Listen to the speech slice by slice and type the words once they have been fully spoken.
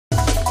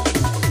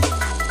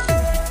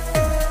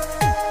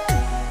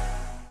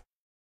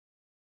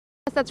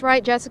That's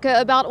right, Jessica.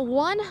 About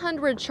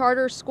 100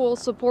 charter school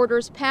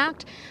supporters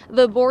packed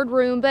the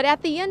boardroom, but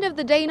at the end of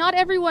the day, not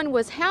everyone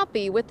was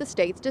happy with the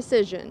state's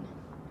decision.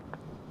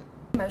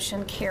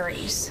 Motion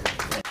carries.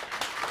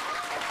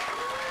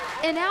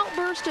 An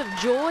outburst of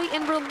joy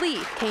and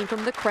relief came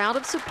from the crowd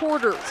of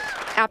supporters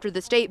after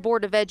the State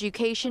Board of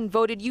Education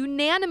voted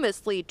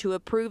unanimously to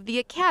approve the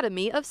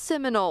Academy of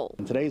Seminole.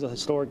 Today's a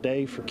historic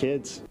day for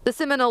kids. The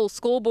Seminole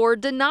School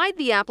Board denied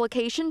the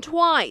application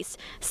twice,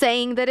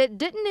 saying that it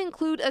didn't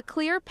include a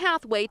clear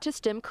pathway to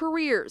STEM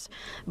careers.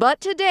 But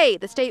today,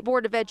 the State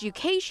Board of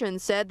Education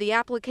said the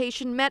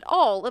application met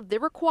all of the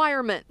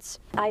requirements.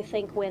 I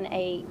think when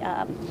a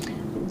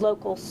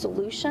local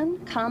solution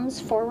comes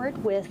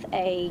forward with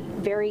a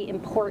very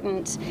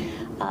important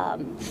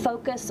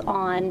focus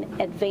on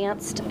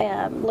advanced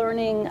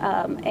learning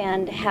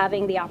and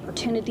having the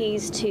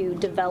opportunities to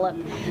develop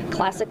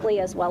classically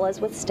as well as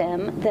with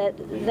STEM,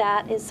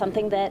 that is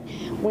something that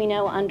we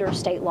know under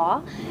state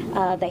law.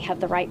 They have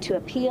the right to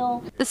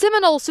appeal. The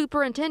Seminole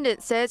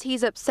superintendent says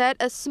he's upset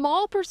a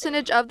small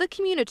percentage of the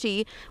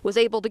community was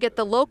able to get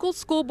the local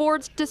school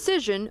board's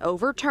decision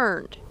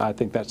overturned. I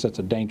think that sets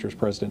a dangerous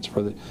precedent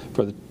for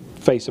the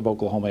face of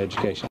Oklahoma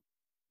education.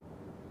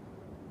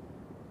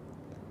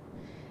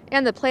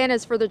 And the plan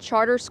is for the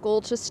charter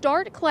school to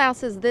start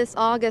classes this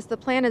August. The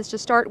plan is to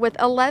start with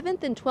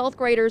 11th and 12th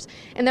graders,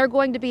 and they're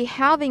going to be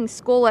having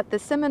school at the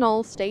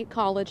Seminole State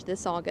College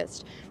this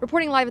August.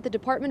 Reporting live at the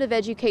Department of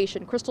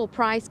Education, Crystal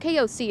Price,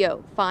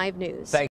 KOCO 5 News.